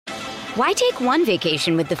Why take one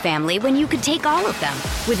vacation with the family when you could take all of them?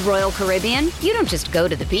 With Royal Caribbean, you don't just go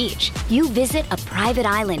to the beach. You visit a private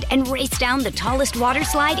island and race down the tallest water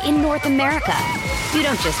slide in North America. You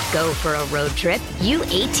don't just go for a road trip. You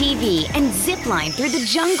ATV and zip line through the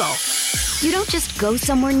jungle. You don't just go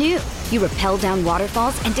somewhere new. You rappel down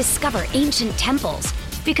waterfalls and discover ancient temples.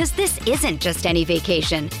 Because this isn't just any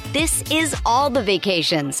vacation. This is all the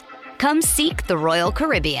vacations. Come seek the Royal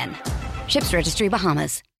Caribbean. Ships Registry,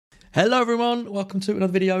 Bahamas. Hello everyone, welcome to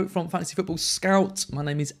another video from Fantasy Football Scout. My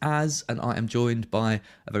name is Az and I am joined by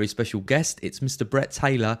a very special guest. It's Mr. Brett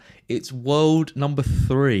Taylor. It's world number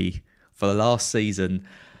 3 for the last season.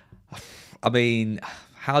 I mean,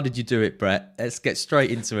 how did you do it, Brett? Let's get straight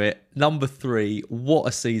into it. Number 3, what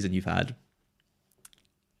a season you've had.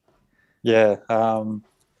 Yeah,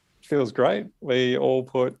 feels great. We all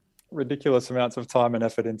put ridiculous amounts of time and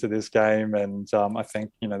effort into this game, and I think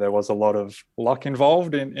there was a lot of luck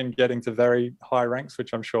involved in getting to very high ranks,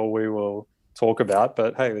 which I'm sure we will talk about.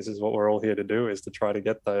 But hey, this is what we're all here to do, is to try to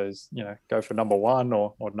get those, go for number 1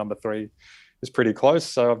 or number 3 is pretty close.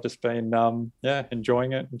 So I've just been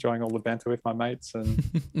enjoying all the banter with my mates and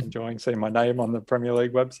enjoying seeing my name on the Premier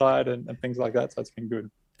League website and things like that. So it's been good.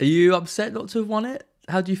 Are you upset not to have won it?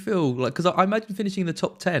 How do you feel? Because I imagine finishing in the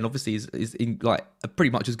top 10 obviously is in, pretty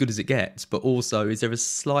much as good as it gets, but also is there a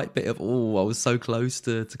slight bit of, I was so close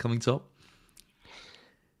to coming top?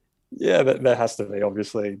 Yeah, there has to be.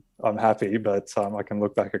 Obviously, I'm happy, but I can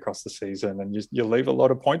look back across the season and you leave a lot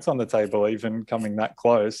of points on the table, even coming that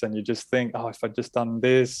close, and you just think, if I'd just done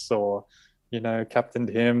this or, captained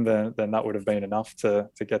him, then that would have been enough to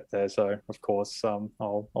get there. So, of course,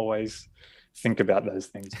 I'll always think about those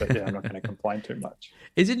things, but I'm not going to complain too much.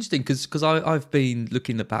 It's interesting because I've been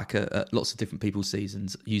looking back at lots of different people's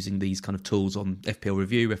seasons using these kind of tools on FPL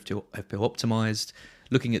Review, FPL Optimized,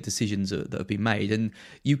 looking at decisions that have been made, and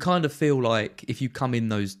you kind of feel like if you come in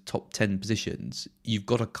those top 10 positions, you've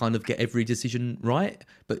got to kind of get every decision right,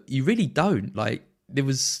 but you really don't.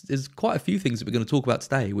 There's quite a few things that we're going to talk about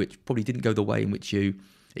today which probably didn't go the way in which you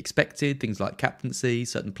expected, things like captaincy,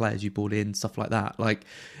 certain players you brought in, stuff like that.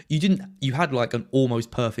 You had an almost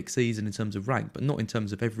perfect season in terms of rank, but not in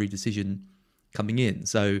terms of every decision coming in.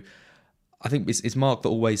 So I think it's Mark that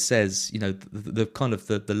always says, the kind of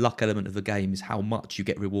the luck element of the game is how much you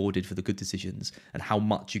get rewarded for the good decisions and how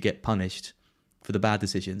much you get punished for the bad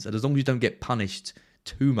decisions. And as long as you don't get punished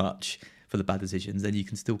too much for the bad decisions, then you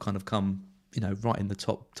can still kind of come, right in the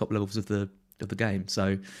top levels of the game.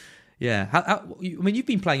 So yeah, you've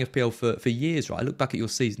been playing FPL for years, right? I look back at your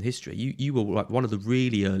season history. You were one of the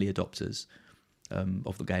really early adopters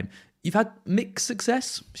of the game. You've had mixed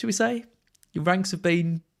success, should we say? Your ranks have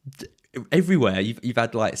been everywhere. You've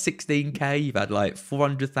had 16k, you've had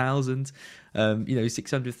 400,000,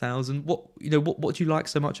 600,000. What do you like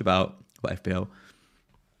so much about FPL?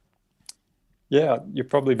 Yeah, you're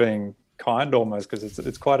probably being kind almost, because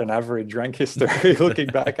it's quite an average rank history looking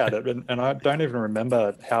back at it, and I don't even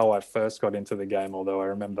remember how I first got into the game, although I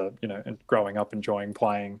remember growing up enjoying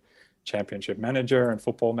playing Championship Manager and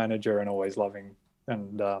Football Manager and always loving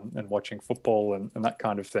and watching football and that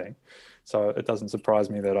kind of thing. So it doesn't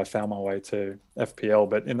surprise me that I found my way to FPL.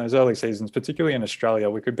 But in those early seasons, particularly in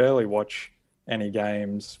Australia, we could barely watch any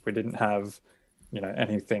games. We didn't have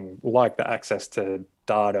anything like the access to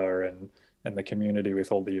data and the community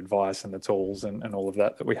with all the advice and the tools and all of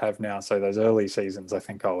that we have now. So those early seasons, I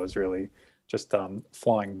think I was really just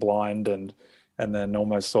flying blind and then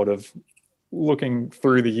almost sort of looking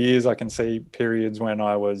through the years, I can see periods when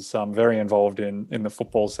I was very involved in the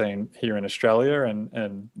football scene here in Australia,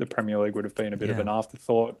 and the Premier League would have been a bit of an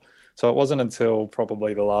afterthought. So it wasn't until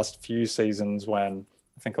probably the last few seasons when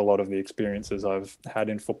I think a lot of the experiences I've had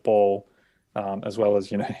in football, as well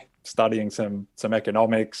as, studying some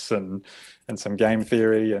economics and some game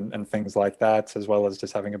theory and things like that, as well as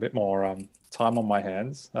just having a bit more time on my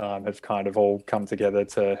hands, have kind of all come together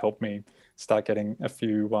to help me start getting a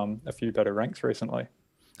few better ranks recently.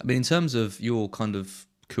 I mean, in terms of your kind of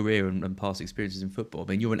career and past experiences in football,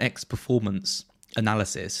 I mean, you're an ex-performance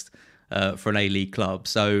analyst for an A-League club,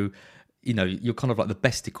 so you're kind of the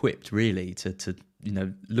best equipped really to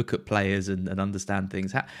look at players and understand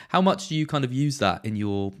things. How much do you kind of use that in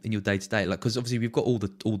your day-to-day? Because obviously we've got all the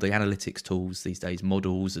analytics tools these days,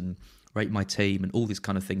 models and Rate My Team and all this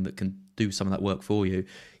kind of thing that can do some of that work for you.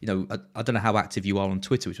 I don't know how active you are on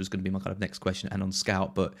Twitter, which was going to be my kind of next question, and on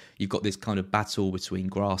Scout, but you've got this kind of battle between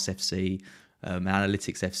Grass FC,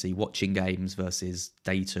 Analytics FC, watching games versus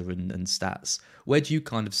data and stats. Where do you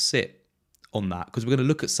kind of sit on that? Because we're going to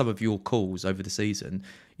look at some of your calls over the season.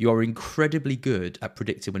 You are incredibly good at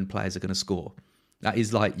predicting when players are going to score. That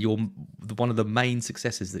is like one of the main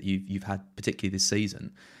successes that you've had, particularly this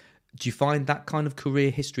season. Do you find that kind of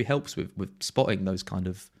career history helps with spotting those kind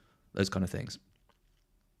of things?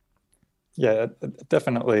 Yeah, it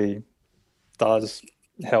definitely does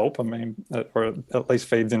help. I mean, or at least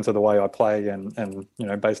feeds into the way I play, and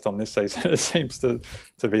based on this season, it seems to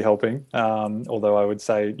be helping. Although I would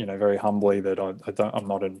say, very humbly that I'm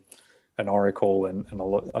not an oracle, and a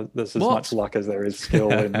lot, there's as much luck as there is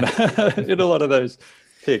skill in in a lot of those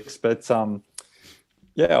picks. But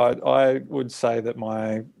yeah, I would say that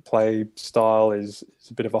my play style is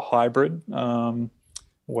a bit of a hybrid,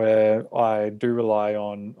 where I do rely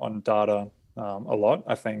on data a lot.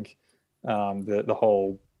 I think the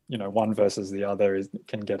whole, one versus the other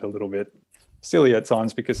can get a little bit silly at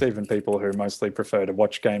times, because even people who mostly prefer to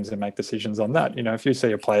watch games and make decisions on that, if you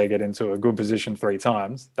see a player get into a good position 3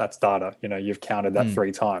 times, that's data. You've counted that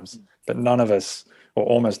 3 times. But none of us, or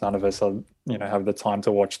almost none of us, are, have the time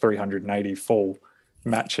to watch 380 full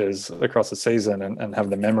matches across a season and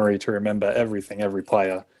have the memory to remember everything every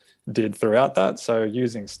player did throughout that. So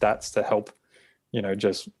using stats to help,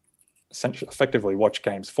 just essentially effectively watch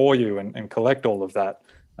games for you and collect all of that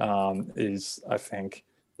is, I think,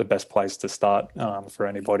 the best place to start for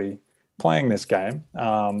anybody playing this game.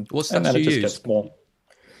 What stats do you use? Gets more.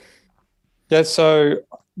 Yeah, so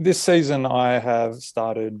this season I have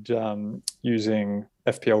started using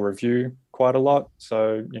FPL Review quite a lot.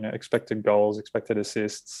 So, expected goals, expected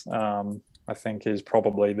assists, I think is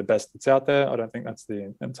probably the best that's out there. I don't think that's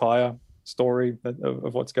the entire story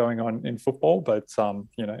of what's going on in football, but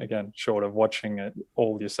again, short of watching it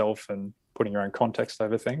all yourself and putting your own context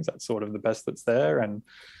over things, that's sort of the best that's there. And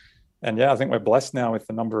yeah, I think we're blessed now with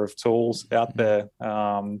the number of tools out there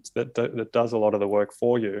that does a lot of the work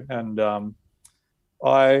for you. And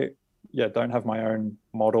I don't have my own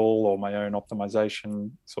model or my own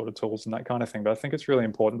optimization sort of tools and that kind of thing, but I think it's really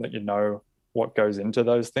important that you know what goes into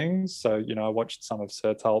those things. So, I watched some of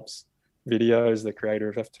Sertalp's videos, the creator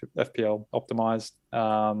of FPL Optimized,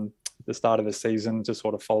 the start of the season, to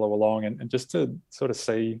sort of follow along and just to sort of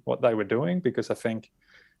see what they were doing, because I think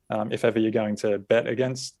if ever you're going to bet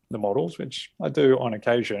against the models, which I do on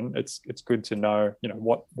occasion, it's good to know,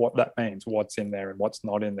 what that means, what's in there and what's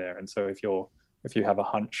not in there. And so if you have a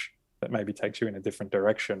hunch that maybe takes you in a different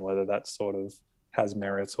direction, whether that sort of has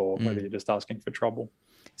merit or whether you're just asking for trouble.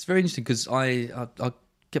 It's very interesting, because I'll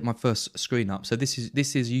get my first screen up. So this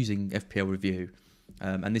is using FPL Review,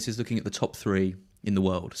 and this is looking at the top 3 in the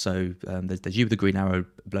world. So there's you with the green arrow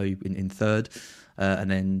below you in third, and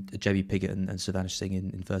then Jamie Piggott and Savanish Singh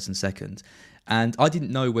in first and second. And I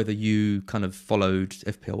didn't know whether you kind of followed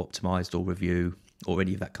FPL Optimized or Review or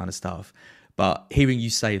any of that kind of stuff. But hearing you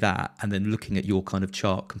say that, and then looking at your kind of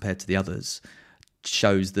chart compared to the others,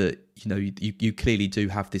 shows that you clearly do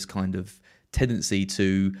have this kind of tendency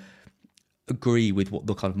to agree with what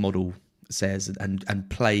the kind of model says and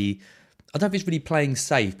play. I don't know if it's really playing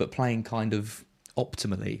safe, but playing kind of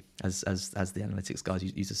optimally, as the analytics guys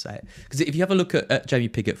used to say it. Because if you have a look at Jamie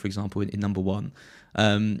Piggott, for example, in number 1,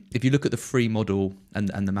 if you look at the free model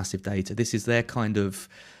and the massive data, this is their kind of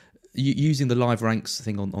using the live ranks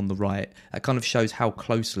thing on the right. That kind of shows how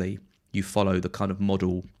closely you follow the kind of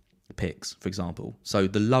model picks, for example. So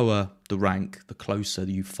the lower the rank, the closer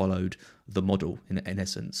you followed the model in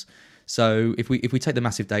essence. So if we take the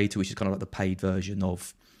massive data, which is kind of like the paid version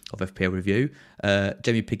of FPL Review,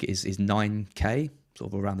 Jamie Piggott is 9k,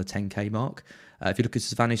 sort of around the 10k mark. If you look at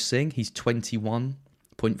Savanish Singh, he's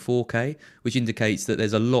 21.4k, which indicates that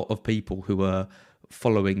there's a lot of people who are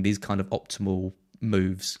following these kind of optimal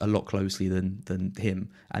moves a lot closely than him,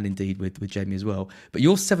 and indeed with Jamie as well. But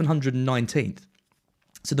you're 719th.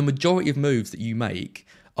 So the majority of moves that you make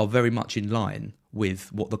are very much in line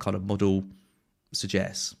with what the kind of model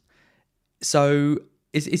suggests. So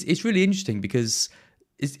it's really interesting, because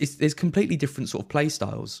there's completely different sort of play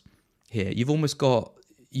styles here. You've almost got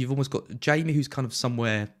Jamie, who's kind of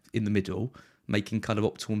somewhere in the middle, making kind of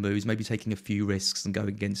optimal moves, maybe taking a few risks and going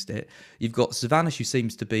against it. You've got Savanish, who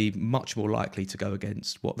seems to be much more likely to go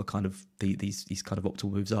against what the kind of these kind of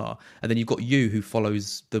optimal moves are, and then you've got you, who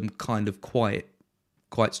follows them kind of quite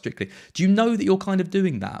strictly. Do you know that you're kind of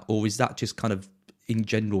doing that, or is that just kind of in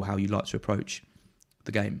general how you like to approach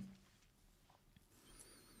the game?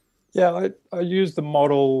 Yeah, I use the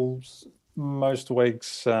models most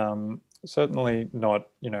weeks. Certainly not,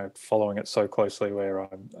 following it so closely where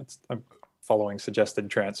I'm following suggested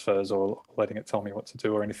transfers or letting it tell me what to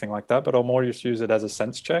do or anything like that. But I'll more just use it as a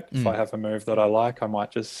sense check. If I have a move that I like, I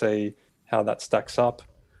might just see how that stacks up.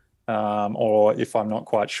 Or if I'm not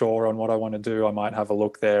quite sure on what I want to do, I might have a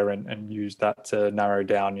look there and use that to narrow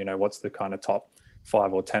down, what's the kind of top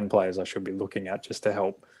 5 or 10 players I should be looking at just to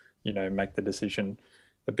help, make the decision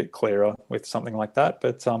a bit clearer with something like that.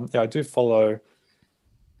 But I do follow,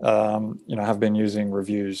 have been using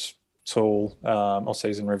reviews tool or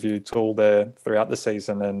season review tool there throughout the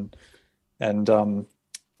season, and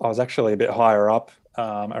I was actually a bit higher up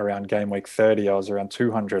around game week 30. I was around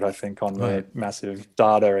 200, I think, on the massive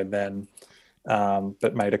data, and then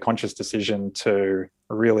but made a conscious decision to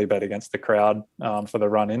really bet against the crowd for the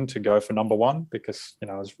run in to go for number one, because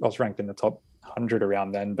I was ranked in the top 100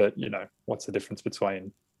 around then, but what's the difference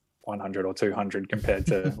between 100 or 200 compared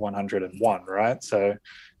to 101, right? So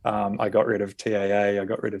I got rid of TAA, I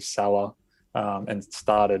got rid of Salah, and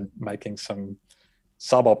started making some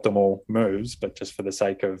suboptimal moves, but just for the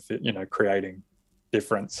sake of creating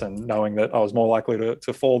difference and knowing that I was more likely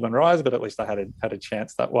to fall than rise, but at least I had a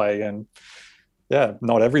chance that way. And yeah,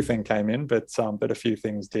 not everything came in, but a few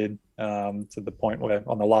things did, to the point where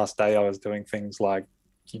on the last day I was doing things like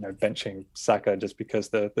benching Saka just because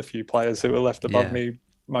the few players who were left above me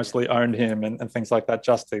mostly owned him, and things like that,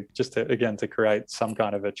 just to again to create some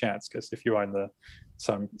kind of a chance, because if you own the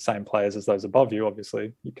same players as those above you,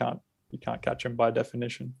 obviously you can't catch them by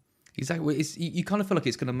definition. Exactly. You kind of feel like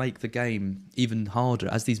it's going to make the game even harder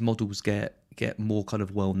as these models get more kind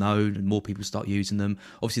of well known and more people start using them.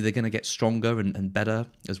 Obviously, they're going to get stronger and better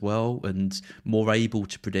as well, and more able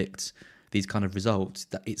to predict these kind of results.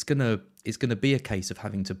 That it's going to be a case of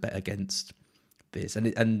having to bet against this,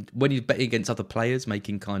 and when you're betting against other players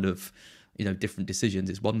making kind of different decisions,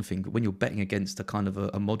 it's one thing, but when you're betting against a kind of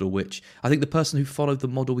a model, which I think the person who followed the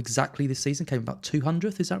model exactly this season came about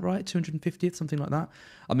 200th, is that right? 250th, something like that.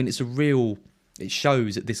 I mean, it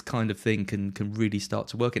shows that this kind of thing can really start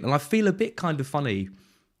to work in. And I feel a bit kind of funny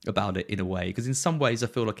about it in a way, because in some ways I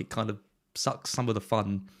feel like it kind of sucks some of the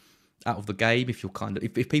fun out of the game if you're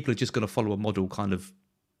if people are just going to follow a model kind of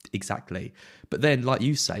exactly. But then, like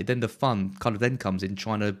you say, then the fun kind of then comes in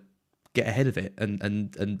trying to get ahead of it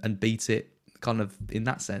and beat it kind of in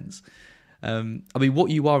that sense. I mean, what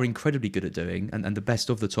you are incredibly good at doing, and the best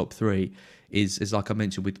of the top three, is like I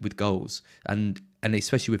mentioned with goals, and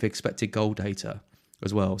especially with expected goal data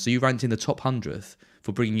as well. So you ranked in the top 100th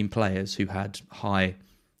for bringing in players who had high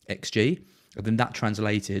XG, and then that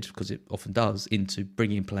translated, because it often does, into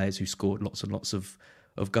bringing in players who scored lots and lots of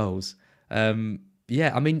goals. I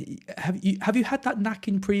mean, have you had that knack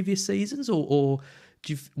in previous seasons, or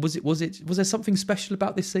was there something special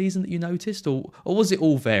about this season that you noticed, or was it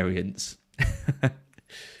all variance?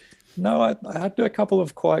 No, I had a couple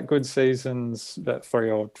of quite good seasons about 3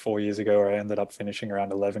 or 4 years ago where I ended up finishing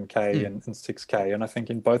around 11k and 6k, and I think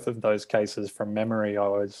in both of those cases, from memory, I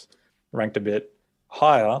was ranked a bit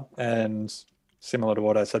higher, and similar to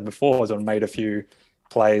what I said before, was I made a few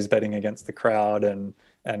plays betting against the crowd, and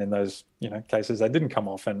in those cases they didn't come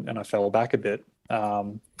off, and I fell back a bit. I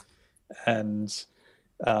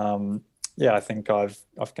think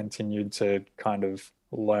I've continued to kind of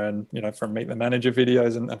learn, from Meet the Manager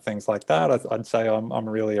videos and things like that. I'd say I'm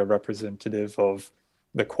really a representative of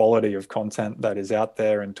the quality of content that is out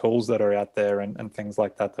there and tools that are out there and things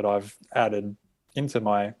like that I've added into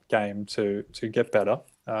my game to get better.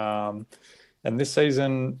 And this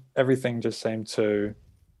season, everything just seemed to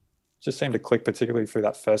click, particularly through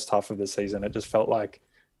that first half of the season. It just felt like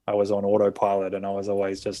I was on autopilot, and I was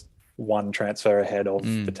always just one transfer ahead of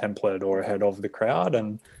the template or ahead of the crowd.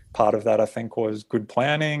 And part of that, I think, was good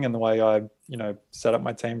planning and the way I, set up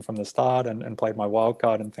my team from the start and played my wild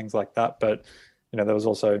card and things like that. But, there was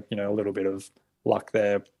also, a little bit of luck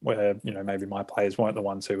there where, maybe my players weren't the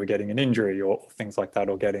ones who were getting an injury or things like that,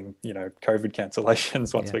 or getting, COVID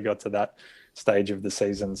cancellations once we got to that stage of the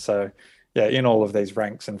season. So yeah, in all of these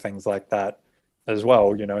ranks and things like that as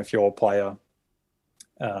well, if your player,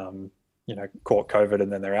 caught COVID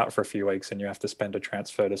and then they're out for a few weeks and you have to spend a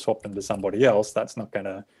transfer to swap them to somebody else, that's not going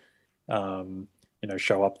to,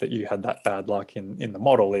 show up that you had that bad luck in the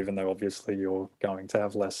model, even though obviously you're going to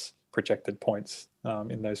have less projected points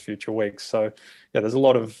in those future weeks. So yeah, there's a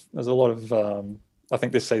lot of I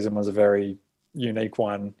think this season was a very unique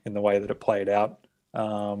one in the way that it played out,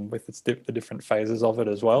 with the different phases of it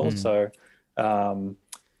as well. So I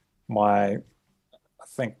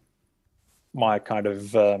think my kind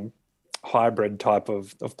of hybrid type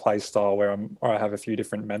of play style where I have a few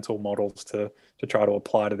different mental models to try to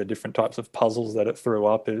apply to the different types of puzzles that it threw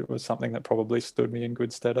up, it was something that probably stood me in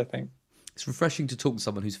good stead, I think. It's refreshing to talk to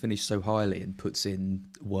someone who's finished so highly and puts in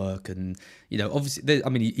work, and obviously,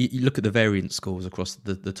 you look at the variance scores across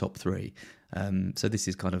the top three. So this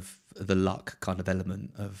is kind of the luck kind of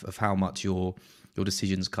element of how much your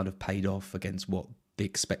decisions kind of paid off against what the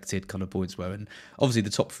expected kind of points were. And obviously the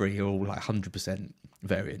top three are all like 100%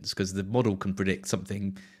 variance, because the model can predict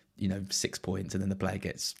something, 6 points, and then the player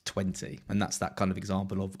gets 20, and that's that kind of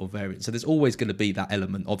example of variance. So there's always going to be that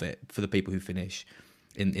element of it for the people who finish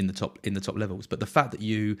in the top levels. But the fact that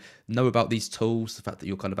you know about these tools, the fact that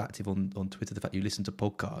you're kind of active on Twitter, the fact you listen to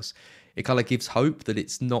podcasts, it kind of gives hope that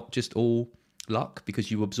it's not just all luck,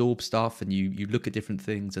 because you absorb stuff and you look at different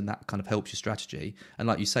things, and that kind of helps your strategy. And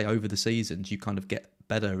like you say, over the seasons you kind of get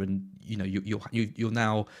better, and you're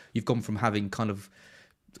now, you've gone from having kind of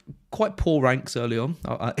quite poor ranks early on,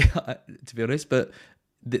 to be honest, but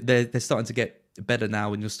they're starting to get better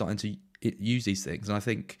now, and you're starting to use these things. And I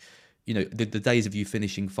think the days of you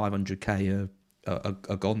finishing 500k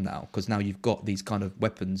are gone now, because now you've got these kind of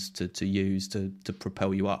weapons to use to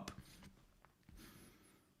propel you up.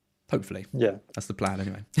 Hopefully. Yeah. That's the plan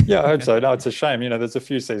anyway. Yeah, I hope so. No, it's a shame. There's a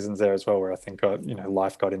few seasons there as well where I think,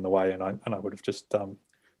 life got in the way, and I would have just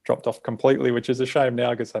dropped off completely, which is a shame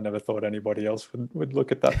now, because I never thought anybody else would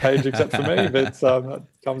look at that page except for me. But it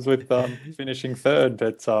comes with finishing third.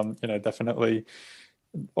 But, definitely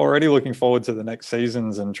already looking forward to the next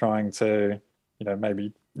seasons and trying to,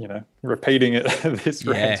 maybe, repeating it this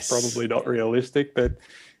rank's probably not realistic, but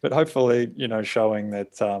hopefully, showing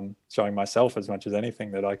myself as much as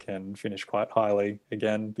anything that I can finish quite highly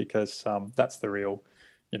again, because that's the real,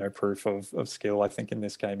 proof of skill, I think, in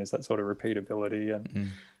this game, is that sort of repeatability.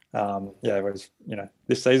 And it was,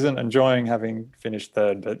 this season enjoying having finished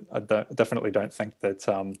third, but I definitely don't think that,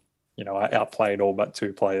 I outplayed all but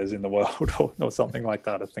two players in the world or something like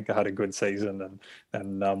that. I think I had a good season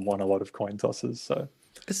and won a lot of coin tosses. So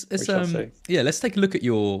let's take a look at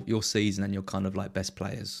your season and your kind of like best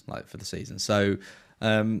players like for the season. So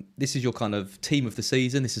this is your kind of team of the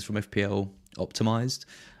season. This is from FPL Optimized.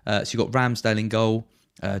 So you've got Ramsdale in goal,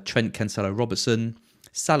 Trent, Cancelo, Robertson,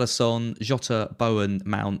 Salah, Son, Jota, Bowen,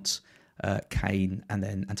 Mount, Kane, and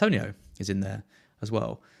then Antonio is in there as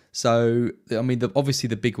well. So I mean, obviously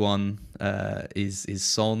the big one is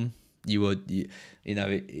Son. It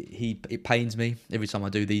pains me every time I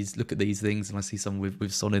look at these things and I see someone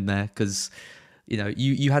with Son in there, because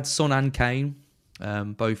you had Son and Kane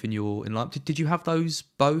both in line. Did you have those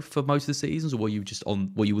both for most of the seasons, or were you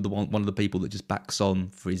one of the people that just backed Son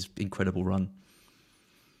for his incredible run?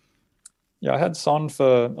 Yeah, I had Son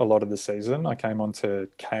for a lot of the season. I came on to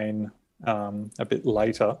Kane a bit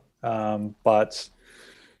later, but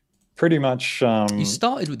pretty much you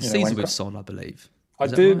started with the season with Son, I believe. I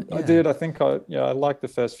did. Right? Yeah. I did. I think I liked the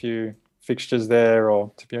first few fixtures there,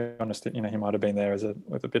 or to be honest, he might have been there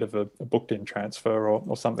with a bit of a booked-in transfer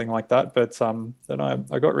or something like that. But then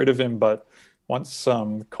I got rid of him. But once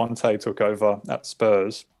Conte took over at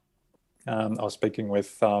Spurs, I was speaking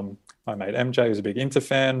with my mate MJ, who's a big Inter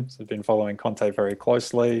fan. So I've been following Conte very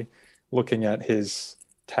closely, looking at his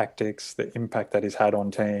tactics, the impact that he's had on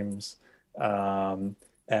teams, and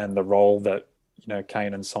the role that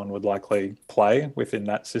Kane and Son would likely play within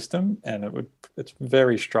that system. And it's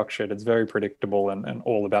very structured, it's very predictable, and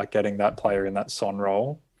all about getting that player in that Son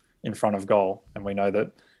role in front of goal. And we know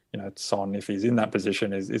that, Son, if he's in that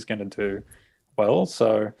position, is going to do well.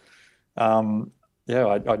 So,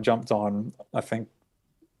 I jumped on, I think,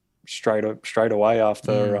 straight away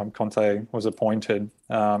after Conte was appointed,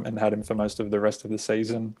 and had him for most of the rest of the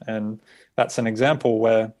season. And that's an example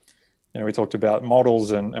where, we talked about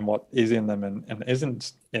models and what is in them and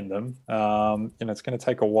isn't in them. It's going to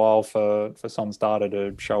take a while for Son's data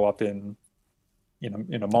to show up in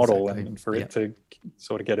a model, exactly. and for it to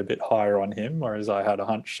sort of get a bit higher on him, whereas I had a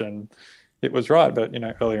hunch and it was right. But,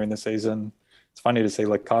 earlier in the season, it's funny to see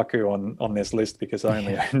Lukaku on this list, because I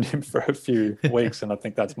only owned him for a few weeks. And I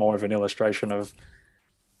think that's more of an illustration of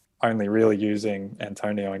only really using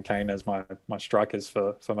Antonio and Kane as my strikers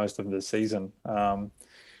for most of the season.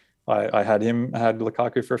 I had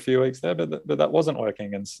Lukaku for a few weeks there, but that wasn't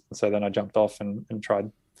working, and so then I jumped off and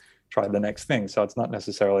tried the next thing. So it's not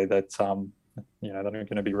necessarily that that I'm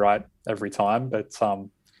going to be right every time, but Son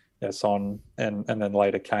and then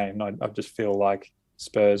later Kane. I just feel like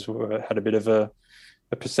Spurs had a bit of a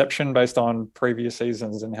perception based on previous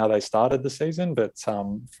seasons and how they started the season, but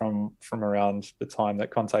from around the time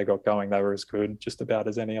that Conte got going, they were as good just about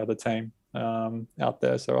as any other team out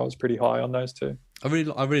there. So I was pretty high on those two. I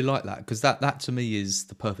really like that, because that to me is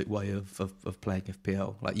the perfect way of playing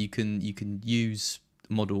FPL. Like you can use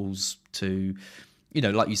models to,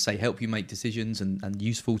 like you say, help you make decisions and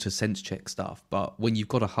useful to sense check stuff. But when you've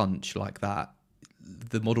got a hunch like that,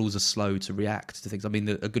 the models are slow to react to things. I mean,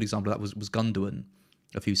 a good example of that was Gundogan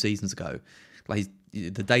a few seasons ago. Like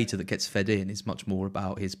the data that gets fed in is much more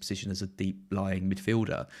about his position as a deep lying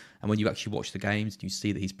midfielder. And when you actually watch the games, you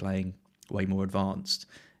see that he's playing way more advanced.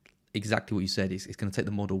 Exactly what you said, it's going to take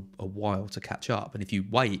the model a while to catch up. And if you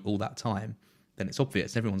wait all that time, then it's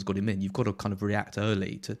obvious everyone's got him in. You've got to kind of react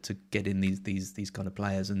early to get in these kind of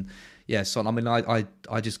players. And yeah, Son, I mean, I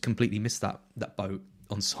just completely missed that boat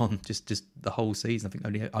on Son just the whole season. I think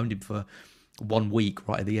only owned him for 1 week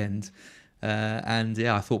right at the end. And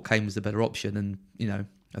yeah, I thought Kane was the better option. And, you know,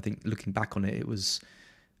 I think looking back on it, it was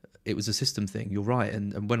a system thing. You're right.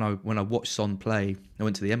 And when I watched Son play, I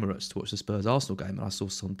went to the Emirates to watch the Spurs Arsenal game, and I saw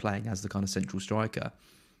Son playing as the kind of central striker.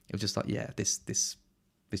 It was just like, yeah, this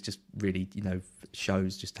just really, you know,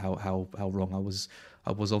 shows just how wrong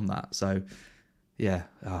I was on that. So yeah,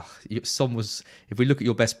 Son was. If we look at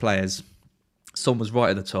your best players, Son was right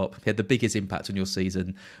at the top. He had the biggest impact on your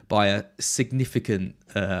season by a significant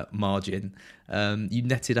margin. You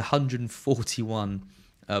netted 141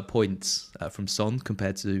 points from Son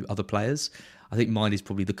compared to other players. I think mine is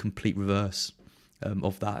probably the complete reverse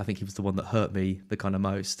of that. I think he was the one that hurt me the kind of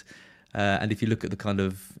most. And if you look at the kind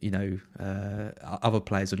of, you know, other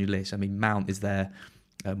players on your list, I mean, Mount is there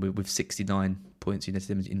with 69 points. You netted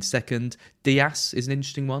him in second. Diaz is an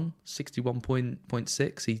interesting one,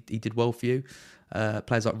 61.6. He did well for you.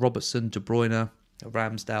 Players like Robertson, De Bruyne,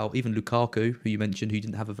 Ramsdale, even Lukaku, who you mentioned, who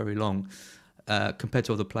didn't have a very long. Compared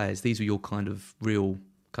to other players, these were your kind of real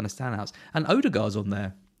kind of standouts. And Odegaard's on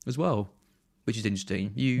there as well, which is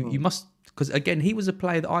interesting. You must, because again, he was a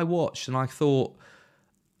player that I watched and I thought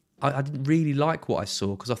I didn't really like what I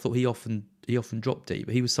saw, because I thought he often dropped deep.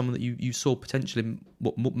 But he was someone that you saw potential in,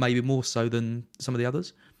 maybe more so than some of the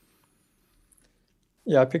others.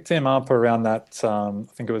 Yeah, I picked him up around that. I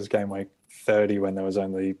think it was game week 30 when there was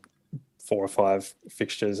only 4 or 5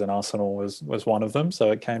 fixtures, and Arsenal was one of them.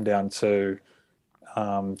 So it came down to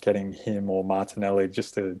getting him or Martinelli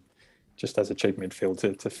just as a cheap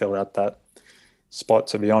midfield to fill out that spot,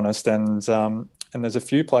 to be honest. And there's a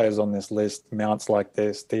few players on this list, Mount's like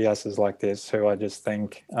this, Diaz is like this, who I just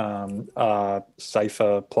think are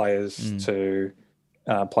safer players to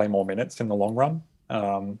play more minutes in the long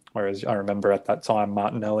run. Whereas I remember at that time,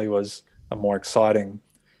 Martinelli was a more exciting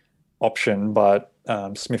option, but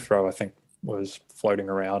Smith Rowe, I think, was floating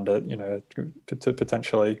around it, you know, to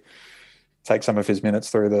potentially take some of his minutes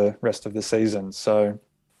through the rest of the season. So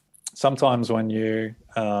sometimes when you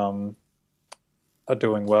are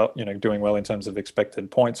doing well in terms of expected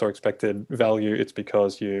points or expected value, it's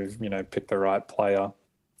because you've, you know, picked the right player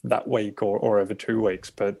that week or over 2 weeks.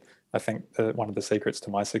 But I think one of the secrets to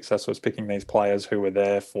my success was picking these players who were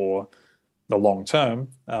there for the long term,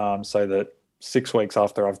 so that 6 weeks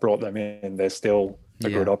after I've brought them in, they're still a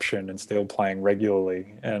good option and still playing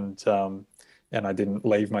regularly. And I didn't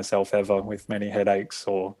leave myself ever with many headaches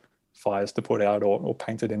or fires to put out or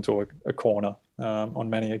painted into a corner on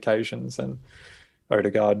many occasions. And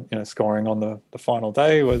Odegaard, you know, scoring on the final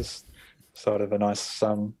day was sort of a nice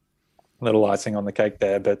little icing on the cake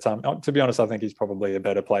there. But to be honest, I think he's probably a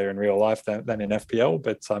better player in real life than in FPL.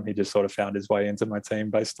 But he just sort of found his way into my team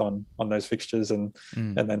based on those fixtures and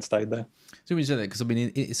then stayed there. So when you say that, because I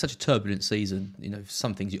mean, it's such a turbulent season. You know,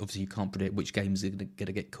 some things obviously you can't predict which games are going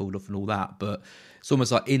to get called off and all that. But it's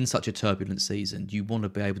almost like in such a turbulent season, you want to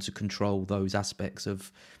be able to control those aspects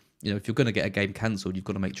of, you know, if you're going to get a game cancelled, you've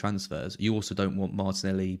got to make transfers. You also don't want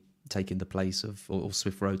Martinelli taking the place of, or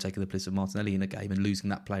Smith Rowe taking the place of Martinelli in a game and losing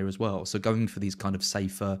that player as well. So going for these kind of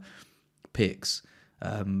safer picks,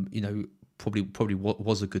 you know, probably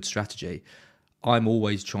was a good strategy. I'm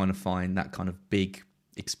always trying to find that kind of big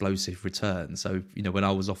explosive return. So, you know, when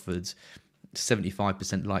I was offered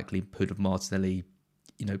 75% likelihood of Martinelli,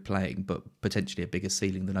 you know, playing, but potentially a bigger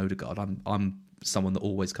ceiling than Odegaard, I'm someone that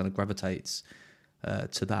always kind of gravitates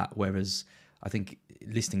to that. Whereas I think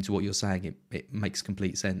listening to what you're saying, it makes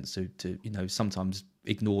complete sense to you know, sometimes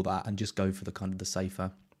ignore that and just go for the kind of the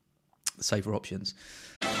safer options.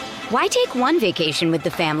 Why take one vacation with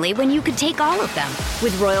the family when you could take all of them?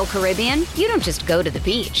 With Royal Caribbean, you don't just go to the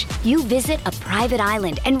beach. You visit a private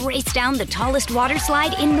island and race down the tallest water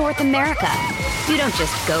slide in North America. You don't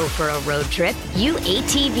just go for a road trip. You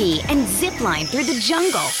ATV and zip line through the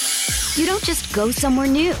jungle. You don't just go somewhere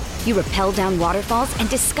new. You rappel down waterfalls and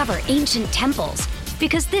discover ancient temples.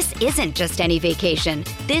 Because this isn't just any vacation.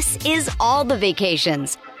 This is all the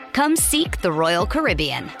vacations. Come seek the Royal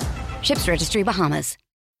Caribbean. Ships Registry, Bahamas.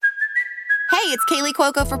 Hey, it's Kaylee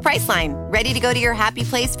Cuoco for Priceline. Ready to go to your happy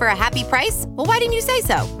place for a happy price? Well, why didn't you say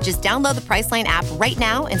so? Just download the Priceline app right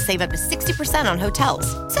now and save up to 60% on hotels.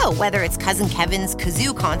 So whether it's Cousin Kevin's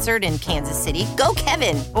Kazoo Concert in Kansas City, go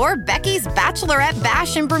Kevin, or Becky's Bachelorette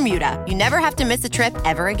Bash in Bermuda, you never have to miss a trip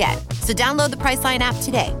ever again. So download the Priceline app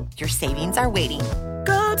today. Your savings are waiting.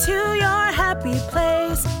 Go to your happy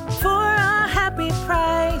place for a happy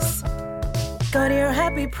price. Go to your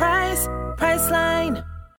happy price, Priceline.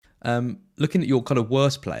 Looking at your kind of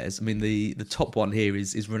worst players, I mean, the top one here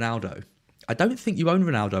is Ronaldo. I don't think you own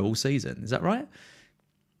Ronaldo all season. Is that right?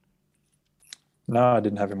 No, I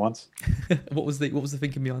didn't have him once. What was the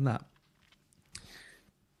thinking behind that?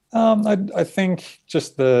 I think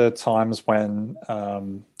just the times when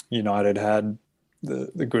United had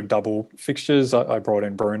the good double fixtures. I brought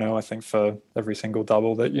in Bruno, I think, for every single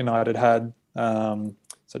double that United had.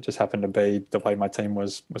 So it just happened to be the way my team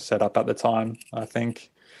was set up at the time, I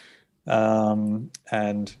think.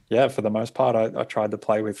 And yeah, for the most part, I tried to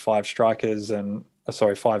play with five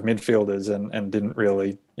midfielders and didn't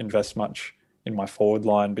really invest much in my forward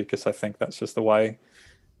line because I think that's just the way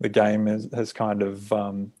the game has kind of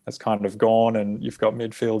gone. And you've got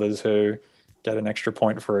midfielders who get an extra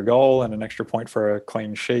point for a goal and an extra point for a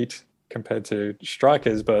clean sheet compared to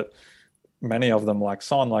strikers, but many of them, like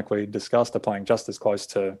Son, like we discussed, are playing just as close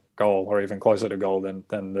to goal or even closer to goal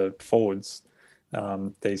than the forwards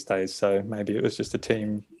these days. So maybe it was just a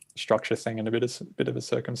team structure thing and a bit of a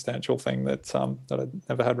circumstantial thing that I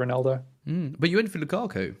never had Ronaldo. But you went for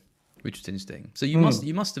Lukaku, which was interesting. So you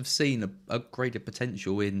must have seen a greater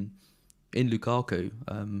potential in Lukaku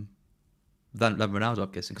than Ronaldo,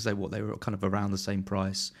 I'm guessing, because they were kind of around the same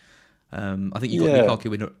price. I think you got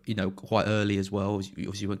Lukaku in, quite early as well. Obviously,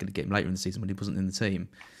 you weren't going to get him later in the season when he wasn't in the team.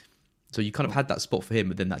 So you kind of had that spot for him,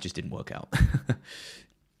 but then that just didn't work out.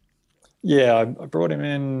 Yeah, I brought him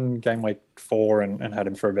in game week 4 and had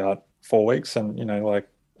him for about 4 weeks. And, I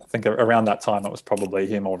think around that time, it was probably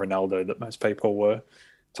him or Ronaldo that most people were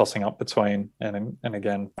tossing up between. And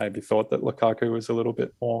again, maybe thought that Lukaku was a little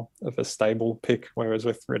bit more of a stable pick, whereas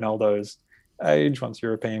with Ronaldo's age, once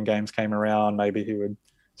European games came around, maybe he would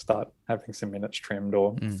start having some minutes trimmed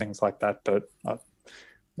or things like that. But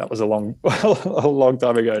that was a long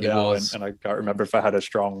time ago now, and I can't remember if I had a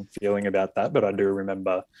strong feeling about that. But I do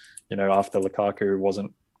remember, after Lukaku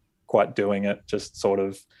wasn't quite doing it, just sort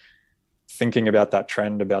of thinking about that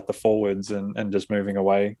trend about the forwards and just moving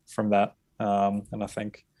away from that. And I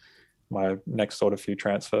think my next sort of few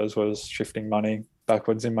transfers was shifting money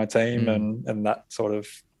backwards in my team, and that sort of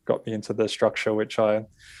got me into the structure which I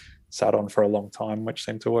sat on for a long time, which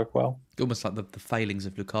seemed to work well. Almost like the failings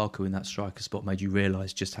of Lukaku in that striker spot made you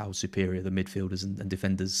realise just how superior the midfielders and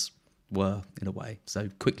defenders were in a way. So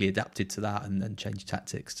quickly adapted to that and changed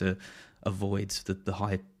tactics to avoid the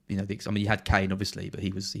high. You had Kane obviously, but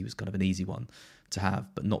he was kind of an easy one to have,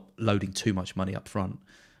 but not loading too much money up front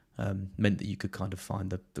meant that you could kind of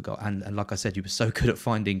find the goal. And like I said, you were so good at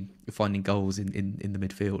finding goals in the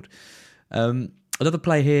midfield. Another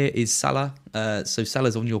play here is Salah. So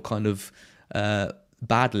Salah's on your kind of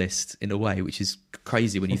bad list in a way, which is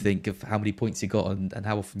crazy when you think of how many points he got and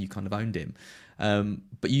how often you kind of owned him.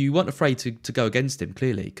 But you weren't afraid to go against him,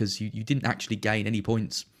 clearly, because you didn't actually gain any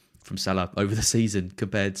points from Salah over the season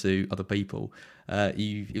compared to other people.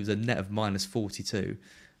 It was a net of minus 42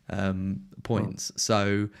 points.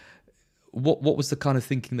 So what was the kind of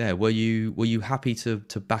thinking there? Were you happy to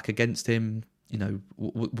back against him?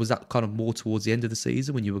 Was that kind of more towards the end of the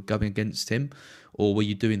season when you were going against him, or were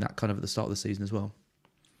you doing that kind of at the start of the season as well?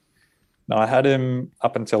 No, I had him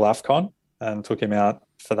up until AFCON and took him out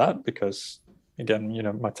for that because, again,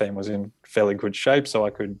 my team was in fairly good shape, so I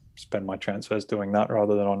could spend my transfers doing that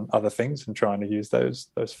rather than on other things and trying to use those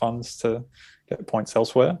funds to get points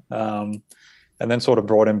elsewhere. And then sort of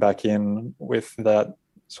brought him back in with that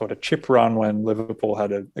sort of chip run when Liverpool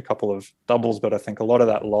had a couple of doubles, but I think a lot of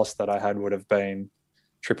that loss that I had would have been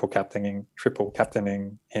triple captaining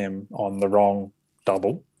him on the wrong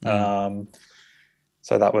double.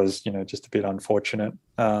 So that was, just a bit unfortunate,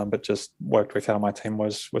 but just worked with how my team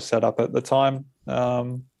was set up at the time.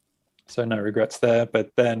 So no regrets there.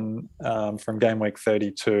 But then from game week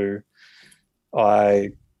 32,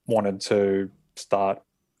 I wanted to start,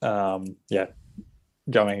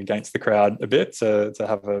 going against the crowd a bit to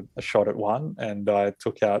have a shot at one. And I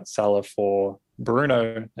took out Salah for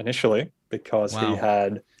Bruno initially because he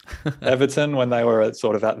had Everton when they were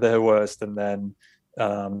at their worst, and then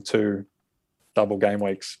 2 double game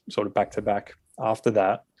weeks sort of back to back after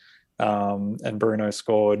that. And Bruno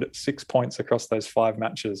scored 6 points across those 5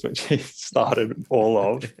 matches, which he started all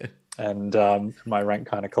of. And my rank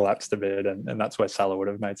kind of collapsed a bit. And that's where Salah would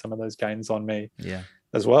have made some of those gains on me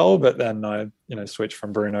as well. But then I, switched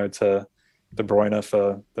from Bruno to De Bruyne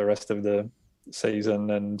for the rest of the season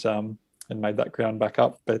and made that ground back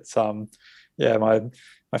up. But my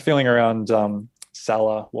feeling around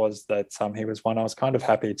Salah was that he was one I was kind of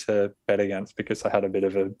happy to bet against because I had a bit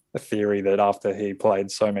of a theory that after he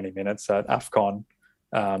played so many minutes at AFCON,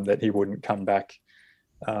 that he wouldn't come back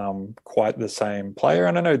quite the same player.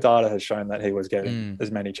 And I know data has shown that he was getting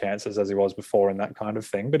as many chances as he was before and that kind of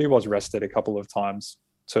thing, but he was rested a couple of times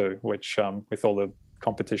too, which with all the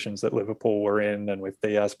competitions that Liverpool were in and with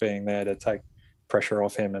Diaz being there to take pressure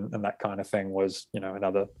off him and that kind of thing was,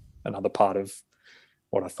 another part of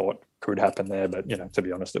what I thought could happen there. But, to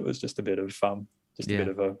be honest, it was just a bit of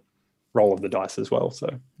a roll of the dice as well. So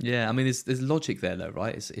yeah, I mean, there's logic there though,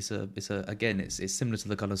 right? It's similar to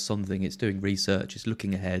the kind of Son thing. It's doing research, it's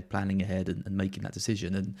looking ahead, planning ahead, and making that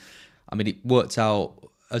decision. And I mean, it worked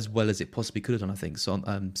out as well as it possibly could have done. I think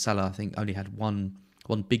Salah, I think, only had one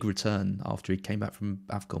big return after he came back from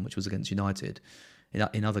AFCON, which was against United.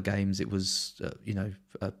 In other games, it was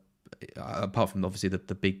apart from obviously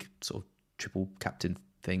the big sort of triple captain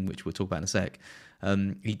thing, which we'll talk about in a sec.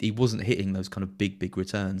 He wasn't hitting those kind of big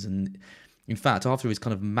returns, and in fact, after his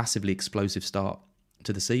kind of massively explosive start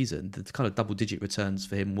to the season, the kind of double-digit returns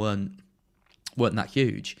for him weren't that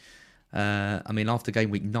huge. I mean, after game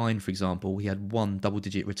week 9, for example, he had one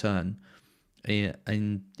double-digit return,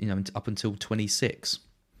 up until 26.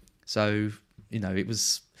 So it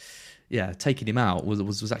was, taking him out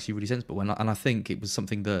was actually really sensible, and I think it was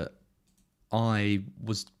something that I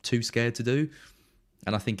was too scared to do.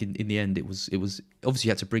 And I think in the end, it was obviously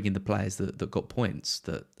you had to bring in the players that got points,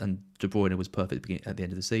 and De Bruyne was perfect at the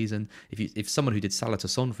end of the season. If someone who did Salah to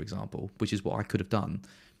Son, for example, which is what I could have done,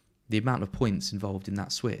 the amount of points involved in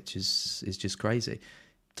that switch is just crazy.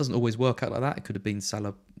 It doesn't always work out like that. It could have been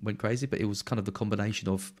Salah went crazy, but it was kind of the combination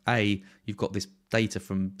of you've got this data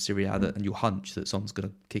from Serie A and your hunch that Son's going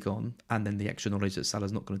to kick on, and then the extra knowledge that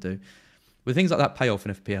Salah's not going to do. When things like that pay off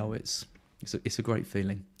in FPL, it's a great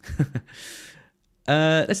feeling.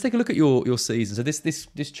 Let's take a look at your season. So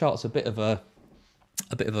this chart's a bit of a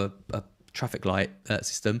traffic light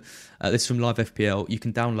system. This is from Live FPL. You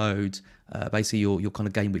can download basically your kind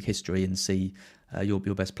of game week history and see your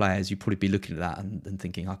best players. You'd probably be looking at that and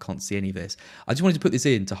thinking, I can't see any of this. I just wanted to put this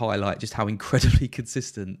in to highlight just how incredibly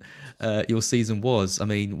consistent your season was. I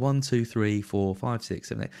mean, 1, 2, 3, 4, 5, 6,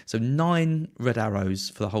 7, 8. So 9 red arrows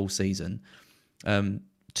for the whole season. 2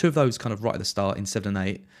 of those kind of right at the start in 7 and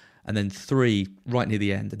 8. And then 3 right near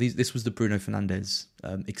the end. This was the Bruno Fernandes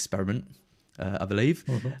experiment, I believe,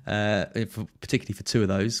 particularly for 2 of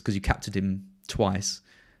those, because you captured him twice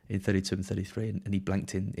in 32 and 33, and he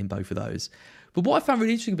blanked in both of those. But what I found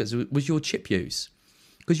really interesting about it was your chip use,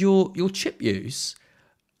 because your chip use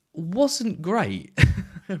wasn't great,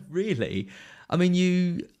 really. I mean,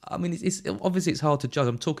 it's obviously it's hard to judge.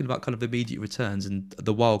 I'm talking about kind of immediate returns, and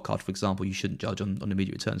the wild card, for example, you shouldn't judge on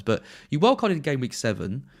immediate returns. But you wild carded in game week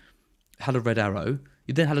 7. Had a red arrow.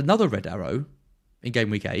 You then had another red arrow in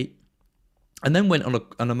game week 8, and then went on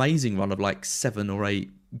an amazing run of like 7 or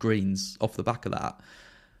 8 greens off the back of that.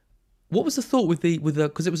 What was the thought with the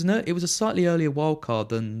because it was a slightly earlier wild card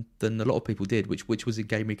than a lot of people did, which was in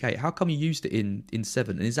game week 8. How come you used it in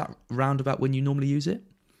 7? And is that round about when you normally use it?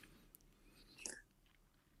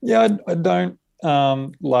 Yeah, I don't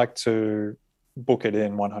like to book it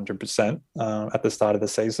in 100% at the start of the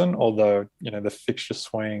season, although the fixture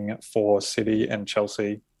swing for City and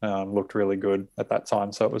Chelsea looked really good at that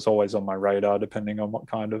time, so it was always on my radar depending on what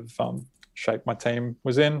kind of shape my team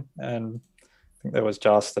was in. And I think there was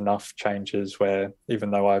just enough changes where, even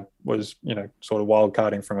though I was sort of wild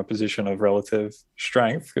carding from a position of relative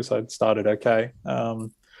strength because I'd started okay,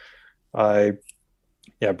 I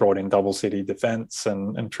brought in double City defence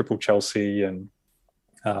and triple Chelsea and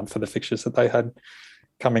for the fixtures that they had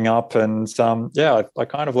coming up. And I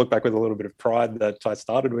kind of look back with a little bit of pride that I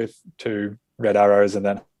started with 2 red arrows and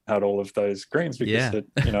then had all of those greens, because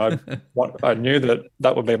I knew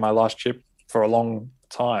that would be my last chip for a long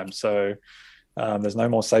time. So there's no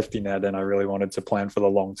more safety net, and I really wanted to plan for the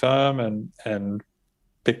long term and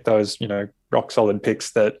pick those rock solid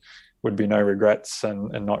picks that would be no regrets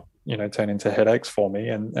and not turn into headaches for me.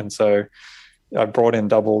 And so I brought in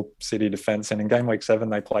double City defence, and in game week 7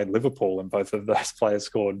 they played Liverpool, and both of those players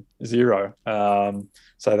scored 0.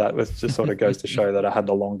 So that was just sort of goes to show that I had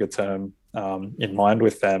the longer term in mind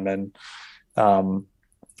with them. And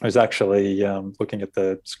I was actually looking at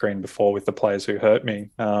the screen before with the players who hurt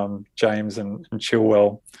me. James and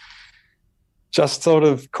Chilwell just sort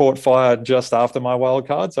of caught fire just after my wild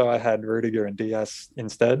card, so I had Rudiger and Diaz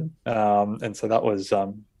instead. And so that was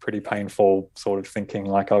pretty painful, sort of thinking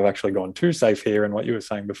like I've actually gone too safe here. And what you were